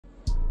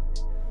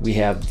we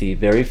have the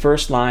very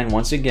first line,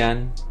 once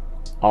again,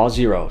 all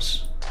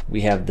zeros.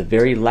 We have the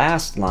very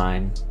last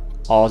line,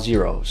 all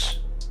zeros.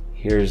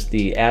 Here's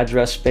the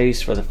address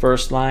space for the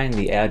first line,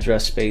 the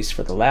address space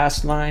for the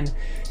last line,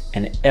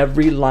 and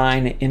every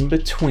line in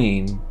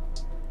between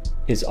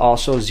is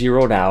also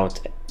zeroed out,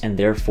 and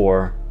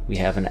therefore we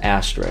have an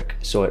asterisk,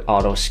 so it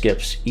auto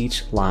skips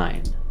each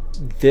line.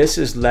 This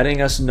is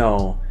letting us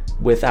know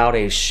without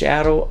a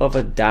shadow of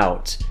a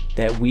doubt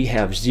that we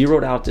have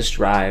zeroed out this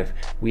drive.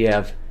 We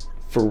have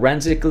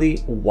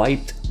forensically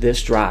wiped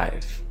this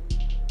drive.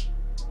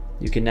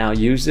 You can now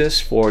use this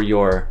for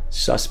your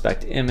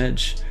suspect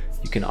image.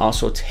 You can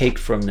also take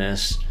from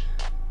this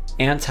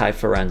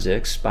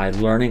anti-forensics by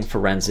learning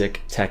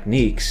forensic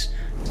techniques.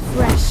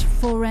 Fresh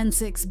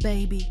forensics,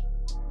 baby.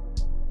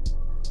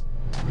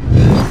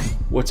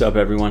 What's up,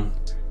 everyone?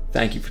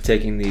 Thank you for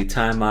taking the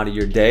time out of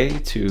your day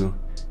to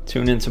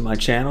tune into my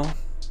channel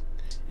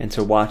and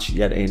to watch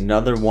yet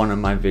another one of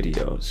my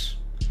videos.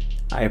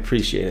 I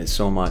appreciate it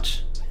so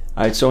much.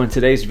 Alright, so in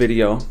today's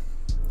video,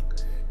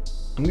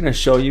 I'm going to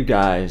show you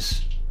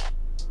guys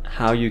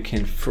how you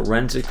can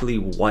forensically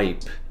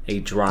wipe a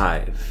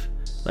drive,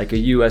 like a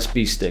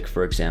USB stick,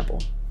 for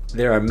example.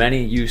 There are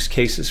many use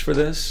cases for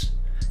this.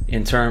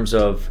 In terms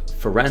of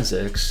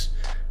forensics,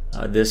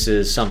 this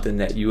is something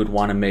that you would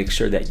want to make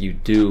sure that you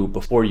do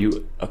before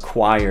you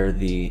acquire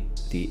the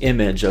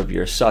image of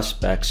your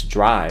suspect's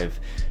drive,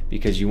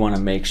 because you want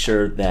to make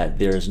sure that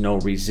there's no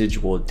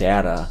residual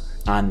data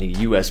on the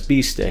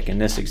USB stick, in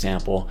this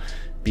example,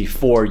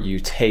 before you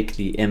take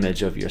the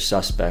image of your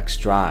suspect's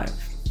drive.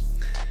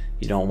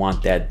 You don't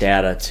want that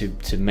data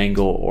to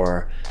mingle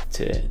or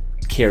to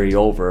carry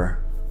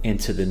over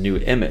into the new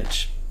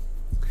image.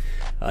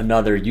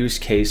 Another use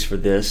case for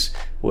this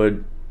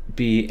would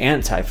be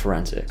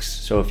anti-forensics.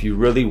 So if you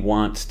really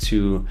want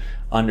to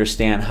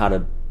understand how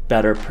to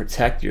better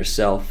protect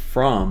yourself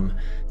from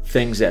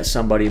things that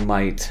somebody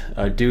might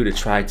do to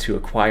try to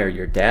acquire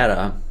your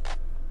data,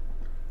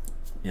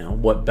 you know,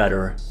 what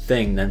better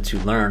thing than to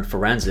learn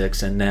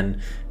forensics and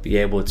then be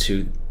able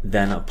to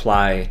then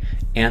apply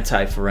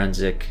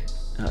anti-forensic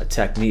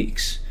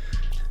techniques.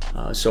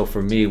 So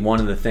for me,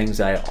 one of the things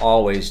I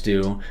always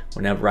do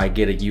whenever I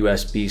get a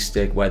USB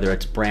stick, whether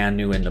it's brand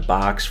new in the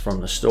box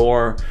from the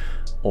store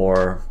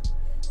or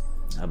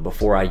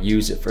before I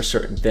use it for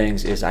certain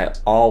things, is I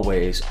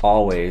always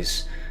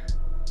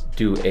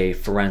do a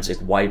forensic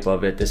wipe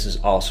of it. This is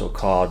also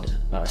called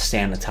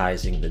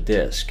sanitizing the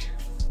disk.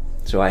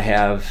 So I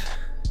have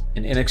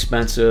an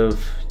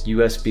inexpensive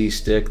USB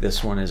stick.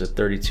 This one is a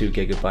 32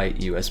 gigabyte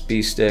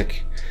USB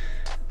stick.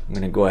 I'm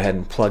going to go ahead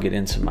and plug it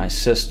into my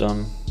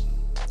system.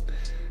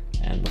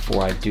 And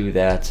before I do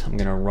that, I'm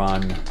going to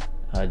run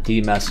a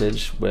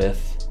dmesg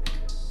with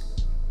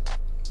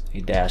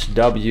a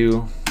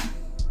 -w.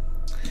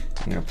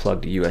 I'm going to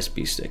plug the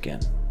USB stick in.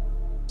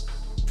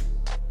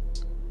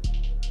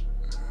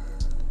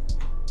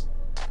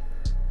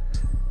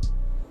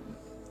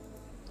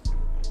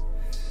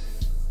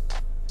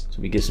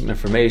 So we get some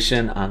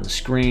information on the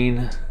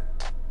screen.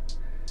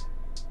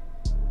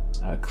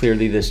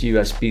 Clearly this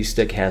USB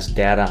stick has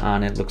data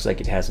on it. Looks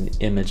like it has an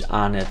image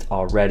on it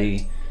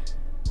already.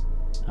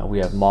 We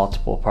have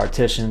multiple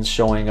partitions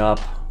showing up,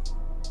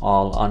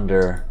 all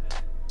under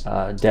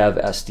dev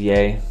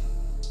SDA.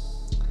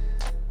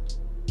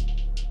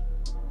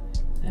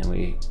 And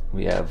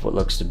we have what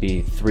looks to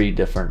be 3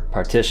 different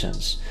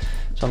partitions.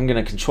 So I'm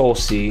going to Control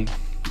C.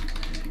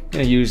 I'm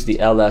going to use the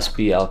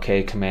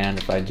lsblk command.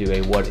 If I do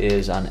a what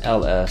is on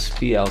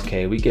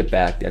lsblk, we get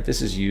back that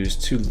this is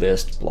used to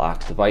list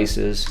block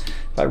devices.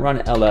 If I run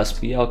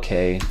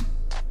lsblk,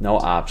 no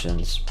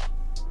options.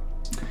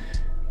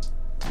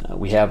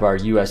 We have our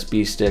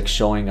USB stick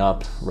showing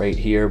up right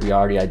here. We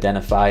already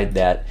identified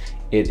that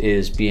it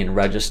is being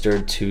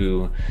registered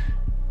to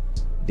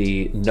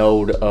the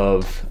node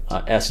of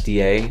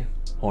SDA,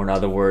 or in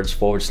other words,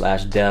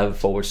 /dev/SDA,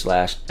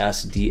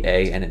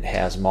 and it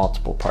has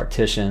multiple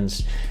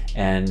partitions.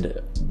 And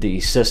the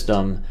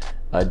system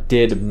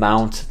did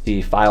mount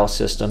the file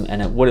system,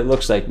 and what it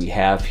looks like we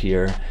have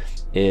here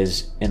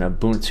is an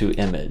Ubuntu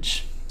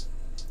image.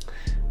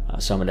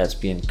 Some of that's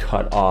being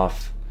cut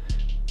off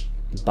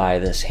by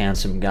this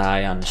handsome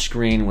guy on the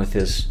screen with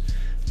his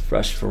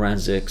Fresh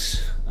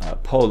Forensics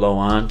polo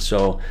on.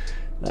 So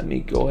let me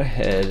go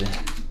ahead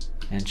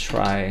and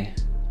try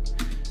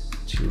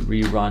to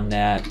rerun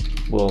that.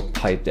 We'll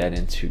pipe that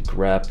into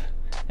grep,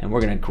 and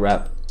we're going to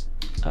grep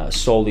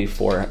solely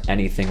for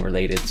anything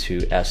related to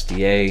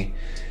SDA.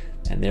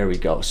 And there we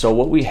go. So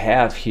what we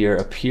have here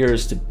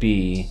appears to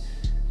be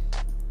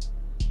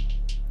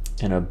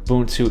an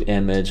Ubuntu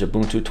image,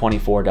 Ubuntu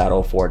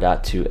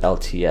 24.04.2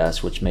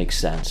 LTS, which makes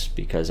sense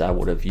because I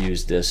would have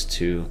used this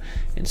to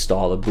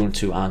install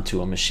Ubuntu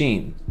onto a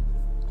machine.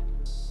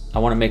 I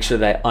want to make sure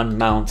that I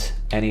unmount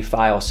any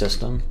file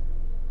system,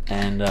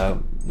 and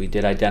we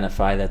did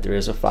identify that there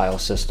is a file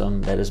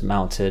system that is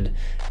mounted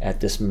at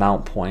this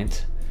mount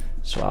point.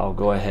 So I'll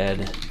go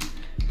ahead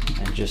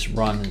and just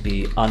run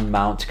the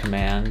unmount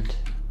command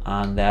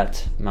on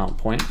that mount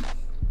point.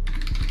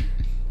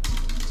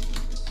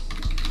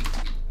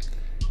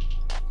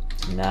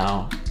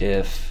 Now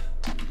if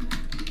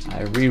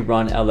I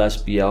rerun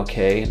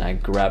lsblk and I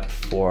grep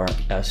for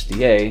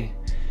SDA,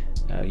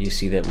 you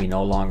see that we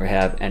no longer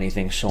have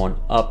anything showing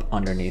up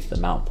underneath the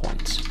mount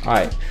points. All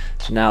right,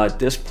 so now at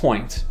this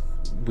point,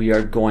 we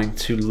are going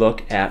to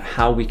look at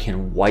how we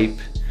can wipe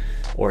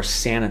or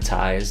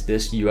sanitize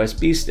this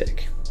USB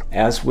stick.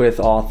 As with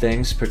all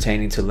things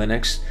pertaining to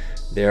Linux,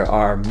 there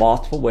are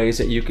multiple ways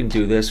that you can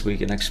do this. We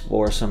can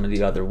explore some of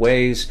the other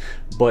ways,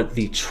 but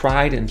the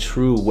tried and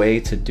true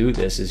way to do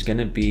this is going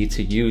to be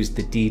to use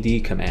the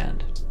dd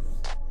command.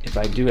 If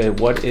I do a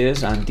what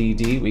is on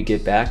dd, we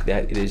get back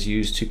that it is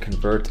used to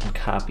convert and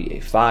copy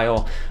a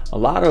file. A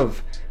lot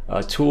of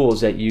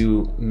tools that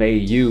you may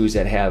use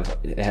that have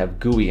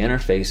GUI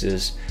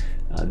interfaces,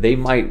 they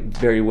might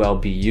very well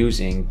be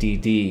using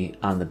dd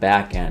on the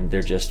back end.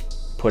 They're just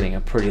putting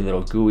a pretty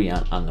little GUI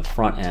on the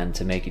front end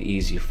to make it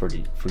easy for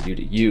you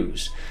to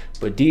use.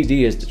 But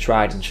dd is the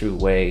tried and true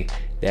way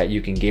that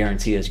you can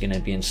guarantee is going to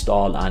be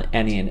installed on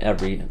any and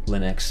every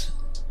Linux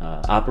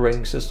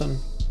operating system.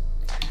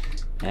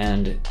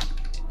 And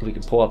we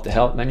can pull up the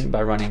help menu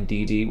by running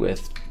dd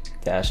with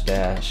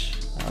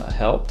 --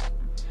 help,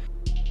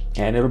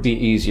 and it'll be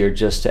easier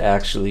just to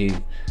actually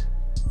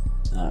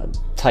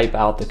type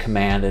out the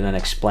command and then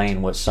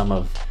explain what some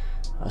of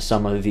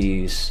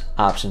these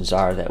options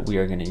are that we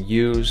are going to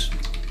use.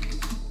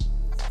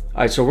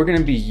 All right, so we're going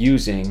to be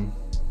using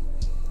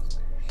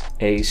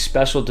a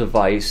special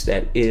device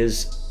that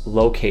is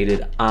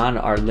located on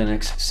our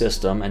Linux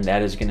system, and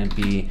that is going to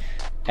be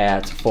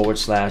at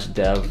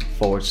 /dev/0.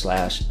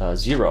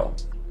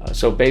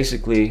 So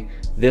basically,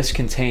 this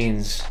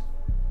contains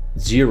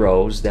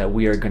zeros that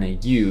we are going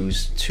to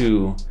use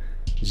to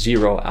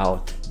zero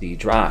out the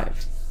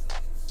drive.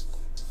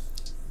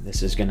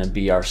 This is going to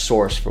be our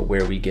source for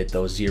where we get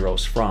those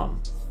zeros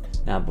from.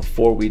 Now,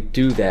 before we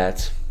do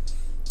that,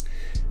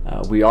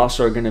 we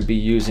also are going to be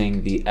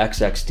using the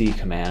xxd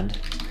command.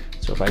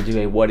 So if I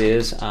do a what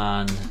is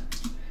on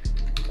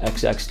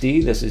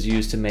xxd, this is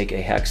used to make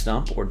a hex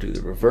dump or do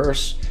the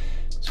reverse.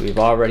 So we've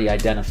already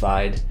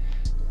identified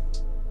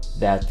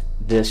that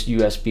this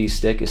USB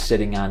stick is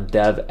sitting on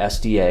dev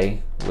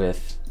SDA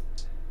with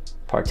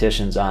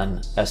partitions on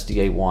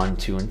SDA 1,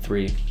 2, and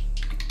 3.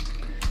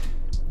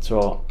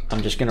 So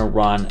I'm just going to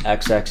run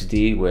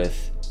xxd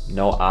with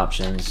no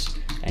options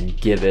and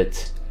give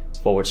it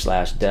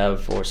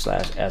 /dev/SDA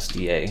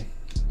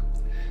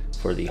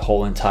for the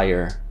whole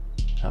entire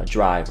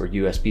drive or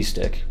USB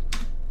stick.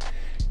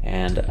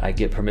 And I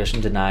get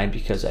permission denied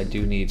because I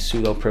do need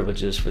sudo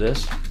privileges for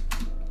this.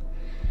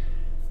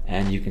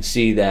 And you can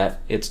see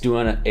that it's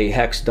doing a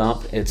hex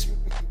dump. It's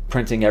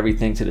printing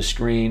everything to the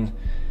screen.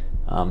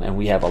 And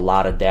we have a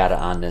lot of data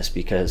on this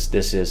because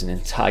this is an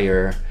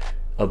entire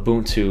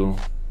Ubuntu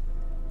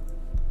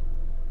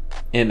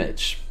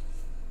image.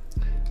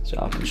 So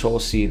I'll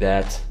Control-C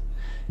that.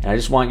 And I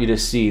just want you to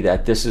see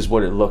that this is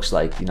what it looks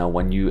like, you know,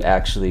 when you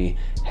actually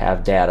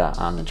have data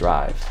on the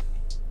drive.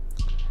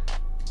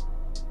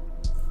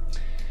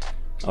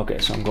 Okay,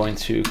 so I'm going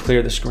to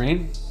clear the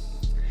screen.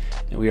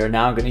 And we are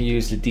now going to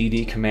use the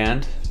dd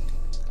command.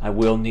 I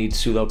will need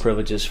sudo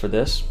privileges for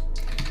this.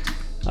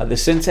 The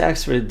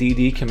syntax for the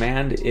dd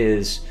command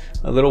is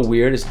a little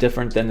weird. It's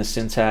different than the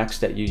syntax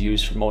that you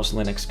use for most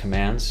Linux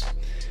commands.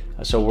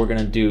 So we're going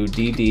to do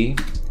dd,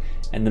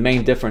 and the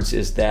main difference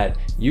is that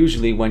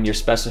usually when you're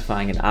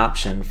specifying an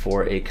option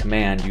for a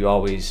command, you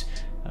always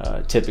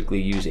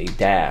typically use a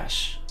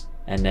dash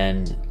and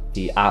then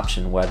the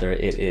option, whether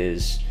it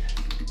is,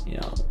 you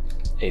know,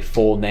 a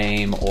full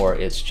name or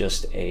it's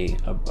just a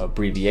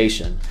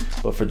abbreviation.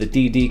 But for the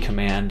dd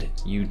command,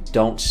 you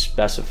don't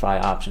specify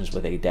options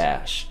with a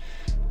dash.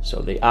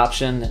 So the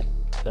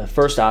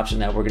first option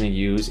that we're going to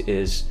use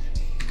is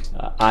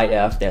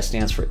if, that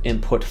stands for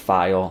input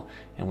file,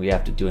 and we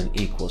have to do an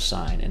equal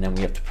sign, and then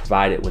we have to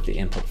provide it with the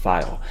input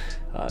file.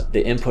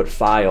 The input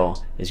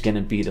file is going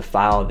to be the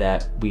file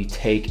that we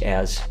take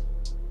as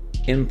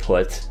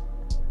input,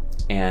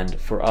 and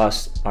for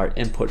us, our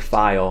input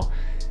file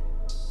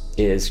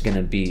is going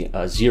to be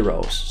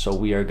zeros. So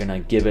we are going to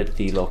give it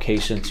the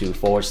location to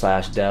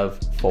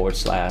 /dev/0.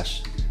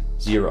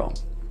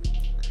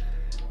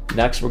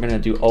 Next, we're going to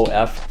do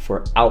OF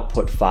for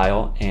output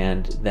file,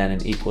 and then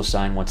an equal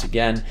sign once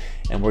again,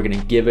 and we're going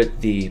to give it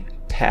the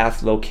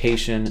path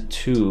location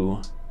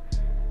to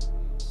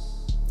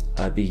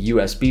the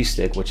USB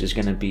stick, which is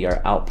going to be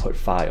our output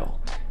file.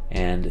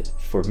 And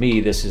for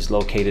me, this is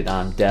located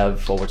on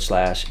dev/SDA.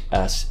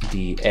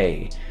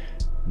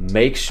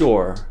 Make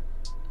sure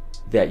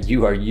that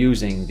you are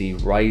using the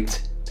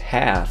right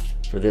path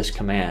for this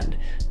command.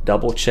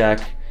 Double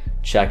check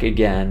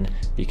again,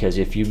 because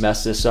if you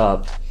mess this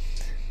up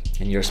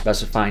and you're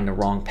specifying the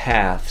wrong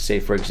path, say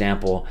for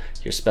example,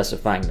 you're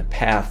specifying the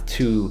path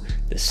to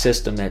the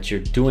system that you're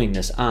doing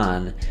this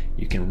on,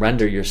 you can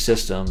render your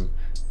system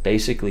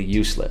basically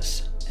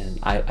useless. And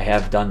I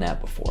have done that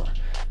before.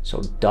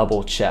 So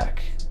double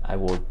check. I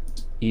will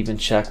even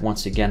check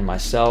once again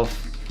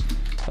myself.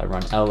 If I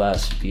run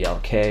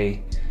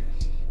lsblk,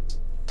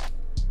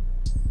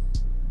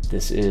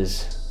 this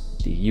is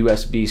the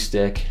USB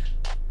stick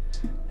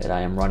that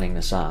I am running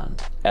this on.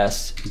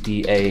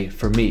 SDA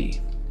for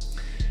me.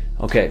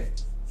 Okay,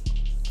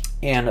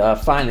 and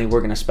finally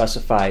we're going to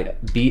specify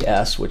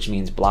BS, which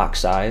means block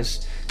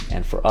size,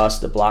 and for us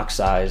the block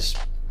size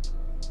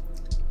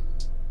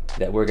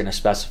that we're going to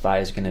specify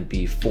is going to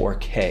be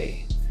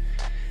 4K.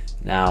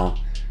 Now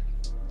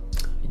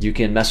you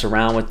can mess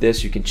around with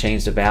this, you can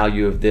change the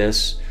value of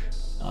this.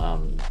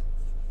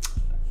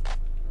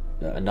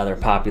 Another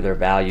popular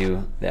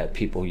value that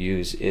people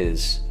use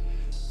is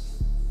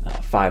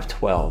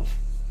 512.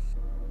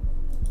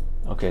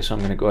 Okay, so I'm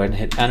going to go ahead and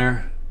hit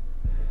enter.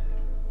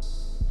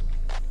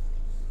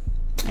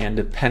 And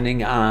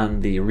depending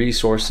on the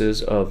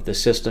resources of the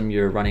system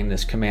you're running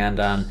this command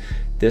on,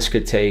 this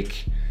could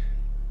take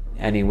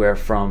anywhere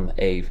from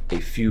a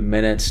few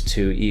minutes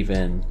to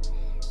even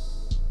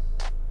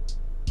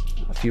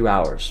a few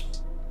hours,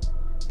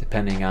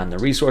 depending on the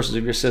resources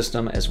of your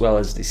system as well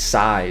as the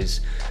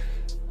size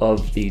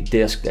of the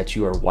disk that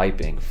you are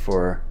wiping.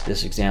 For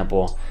this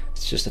example,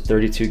 it's just a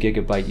 32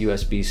 gigabyte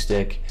USB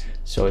stick,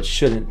 so it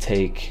shouldn't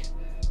take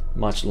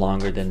much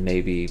longer than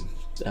maybe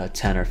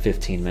 10 or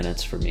 15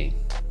 minutes for me.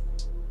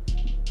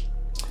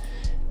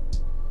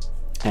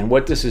 And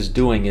what this is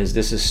doing is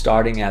this is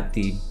starting at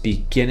the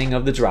beginning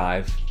of the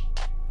drive.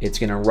 It's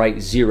going to write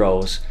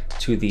zeros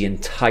to the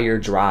entire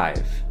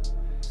drive,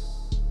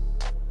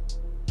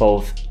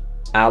 both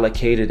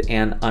allocated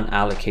and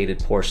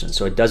unallocated portions.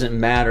 So it doesn't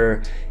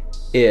matter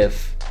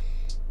if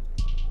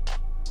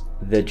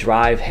the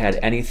drive had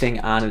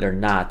anything on it or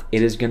not,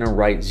 it is going to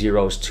write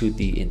zeros to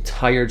the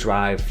entire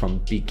drive from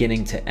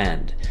beginning to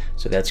end.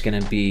 So that's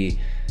going to be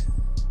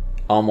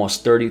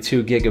almost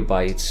 32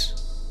 gigabytes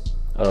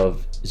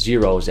of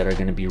zeros that are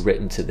going to be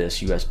written to this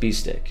USB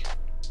stick.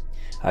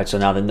 All right, so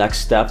now the next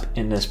step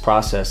in this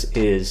process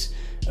is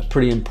a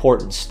pretty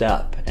important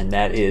step, and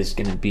that is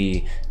going to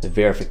be the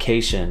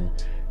verification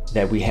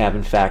that we have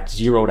in fact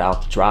zeroed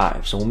out the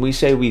drive. So when we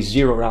say we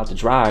zeroed out the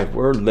drive,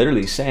 we're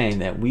literally saying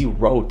that we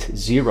wrote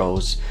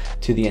zeros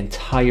to the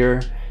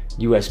entire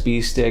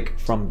USB stick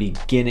from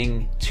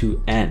beginning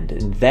to end.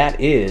 And that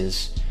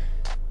is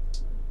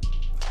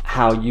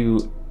how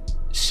you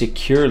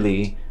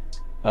securely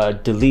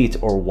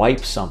delete or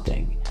wipe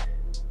something.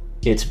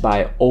 It's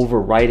by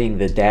overwriting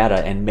the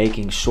data and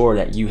making sure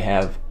that you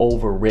have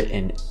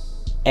overwritten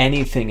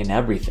anything and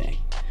everything.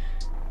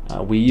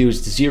 We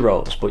used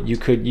zeros, but you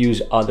could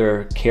use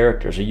other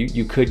characters, or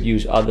you could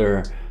use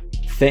other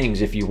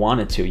things if you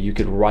wanted to. You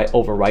could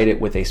overwrite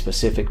it with a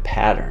specific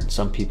pattern.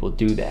 Some people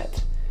do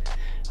that.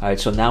 All right,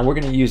 so now we're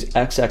going to use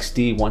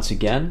xxd once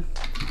again.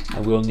 I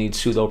will need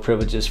sudo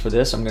privileges for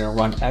this. I'm going to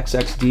run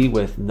xxd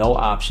with no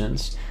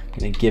options. I'm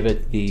going to give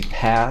it the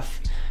path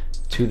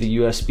to the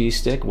USB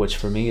stick, which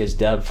for me is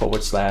dev/SDA,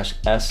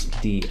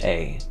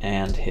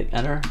 and hit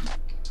enter.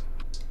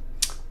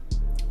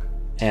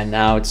 And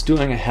now it's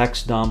doing a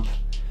hex dump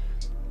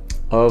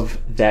of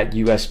that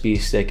USB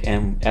stick,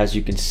 and as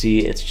you can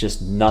see, it's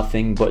just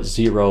nothing but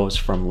zeros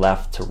from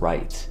left to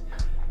right.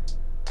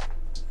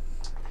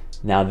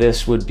 Now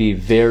this would be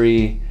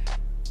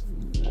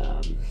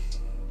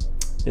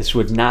this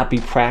would not be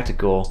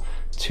practical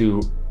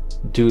to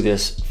do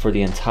this for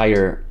the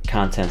entire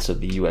contents of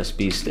the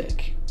USB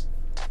stick.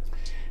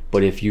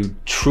 But if you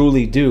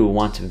truly do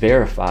want to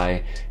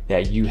verify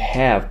that you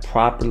have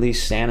properly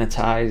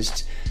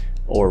sanitized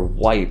or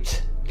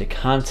wiped the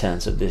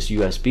contents of this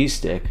USB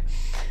stick,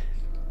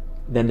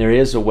 then there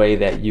is a way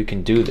that you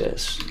can do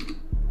this.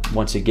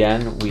 Once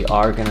again, we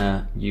are going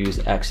to use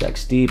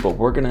xxd, but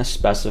we're going to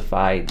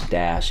specify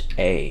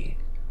 -a,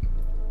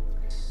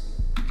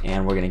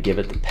 and we're going to give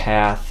it the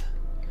path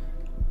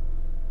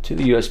to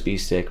the USB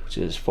stick, which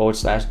is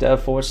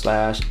 /dev/SDA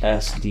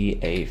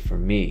for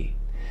me.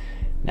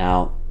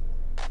 Now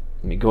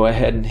let me go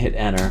ahead and hit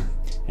enter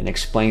and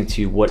explain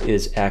to you what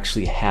is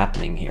actually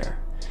happening here.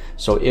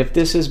 So if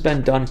this has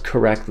been done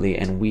correctly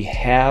and we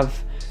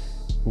have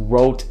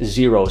wrote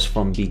zeros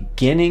from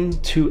beginning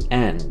to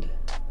end,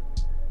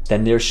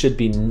 then there should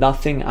be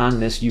nothing on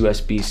this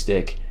USB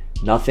stick,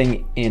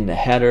 nothing in the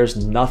headers,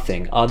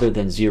 nothing other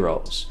than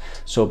zeros.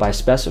 So by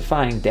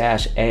specifying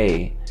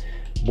 -a,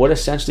 what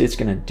essentially it's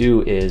going to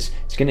do is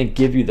it's going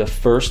to give you the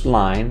first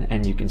line,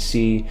 and you can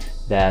see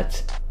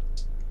that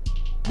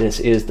this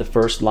is the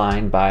first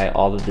line by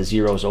all of the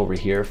zeros over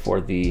here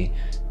for the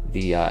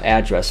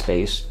address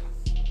space.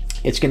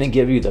 It's going to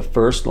give you the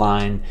first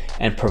line,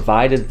 and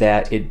provided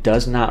that it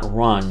does not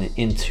run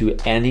into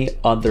any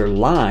other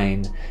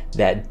line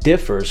that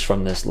differs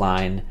from this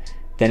line,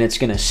 then it's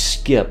going to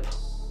skip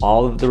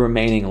all of the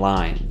remaining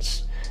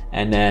lines,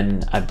 and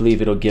then I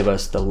believe it'll give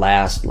us the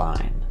last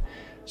line.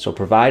 So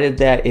provided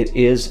that it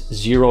is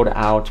zeroed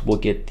out, we'll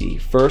get the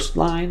first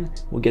line,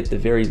 we'll get the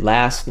very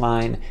last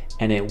line,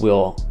 and it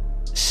will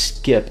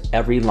skip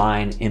every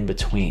line in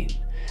between.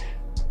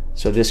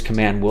 So this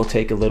command will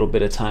take a little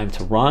bit of time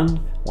to run.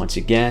 Once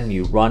again,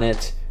 you run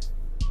it,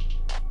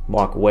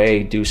 walk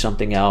away, do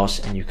something else,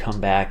 and you come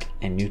back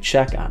and you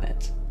check on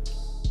it.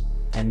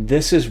 And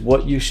this is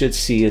what you should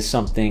see as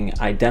something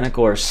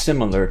identical or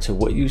similar to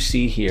what you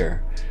see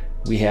here.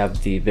 We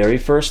have the very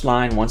first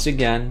line once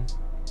again,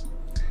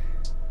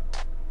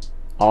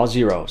 all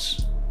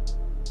zeros.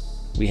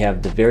 We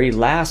have the very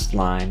last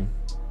line,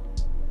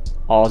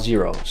 all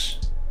zeros.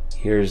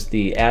 Here's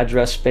the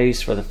address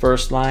space for the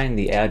first line,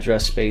 the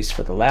address space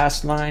for the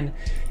last line,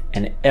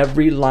 and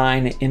every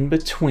line in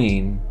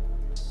between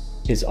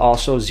is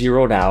also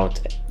zeroed out,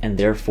 and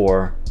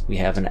therefore we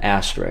have an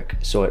asterisk,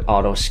 so it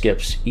auto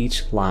skips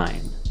each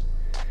line.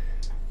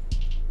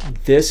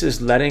 This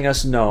is letting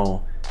us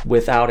know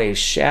without a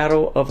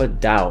shadow of a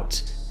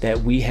doubt that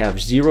we have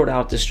zeroed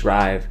out this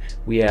drive.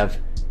 We have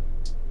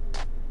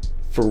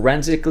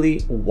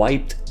forensically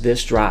wiped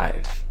this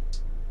drive.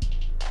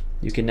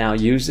 You can now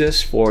use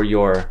this for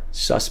your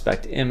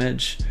suspect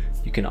image.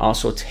 You can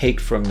also take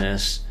from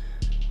this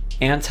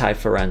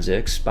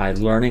anti-forensics. By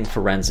learning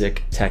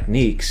forensic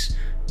techniques,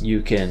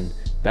 you can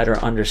better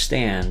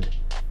understand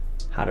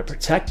how to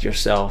protect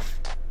yourself.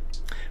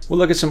 We'll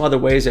look at some other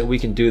ways that we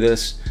can do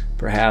this,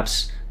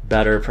 perhaps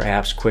better,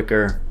 perhaps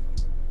quicker.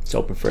 It's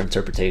open for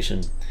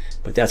interpretation,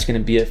 but that's going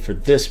to be it for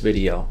this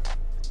video.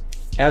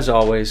 As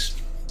always,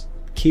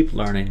 keep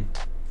learning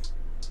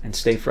and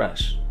stay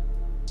fresh.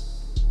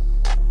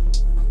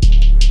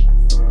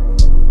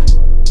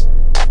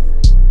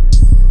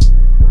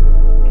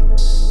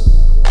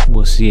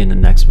 We'll see you in the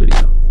next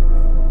video.